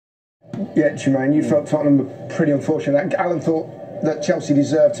Yeah, Jermaine, you felt Tottenham were pretty unfortunate. Alan thought that Chelsea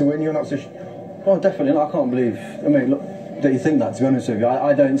deserved to win. You're not so... Well, definitely not. I can't believe... I mean, look, that you think that, to be honest with you.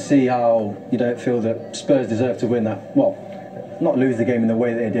 I don't see how you don't feel that Spurs deserve to win that. Well, not lose the game in the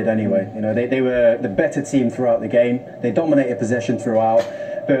way that they did anyway. You know, they were the better team throughout the game. They dominated possession throughout.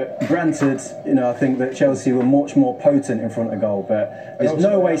 But granted, you know, I think that Chelsea were much more potent in front of goal. But there's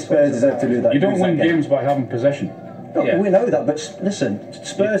no way Spurs deserve to lose that. You don't win games by having possession. No, we know that, but listen,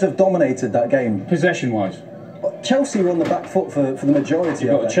 Spurs have dominated that game. Possession-wise. Chelsea were on the back foot for the majority of it.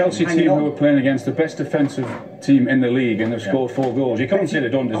 You've got a Chelsea team who are playing against the best defensive team in the league and they've scored 4 goals. You can't say they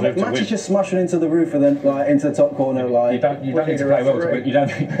don't deserve to win. Match is just smashing into the roof and then into the top corner. You don't need to play well to win.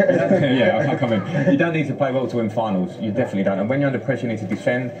 Yeah, I can't come in. You don't need to play well to win finals. You definitely don't. And when you're under pressure, you need to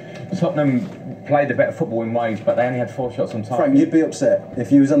defend. Tottenham played the better football in ways, but they only had 4 shots on target. Frank, you'd be upset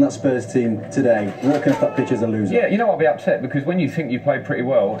if you was on that Spurs team today, walking off that pitch as a loser. Yeah, you know I'll be upset because when you think you played pretty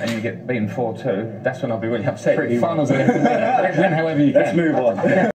well and you get beaten 4-2, that's when I'll be really upset. Finals, win however you can. Let's move on.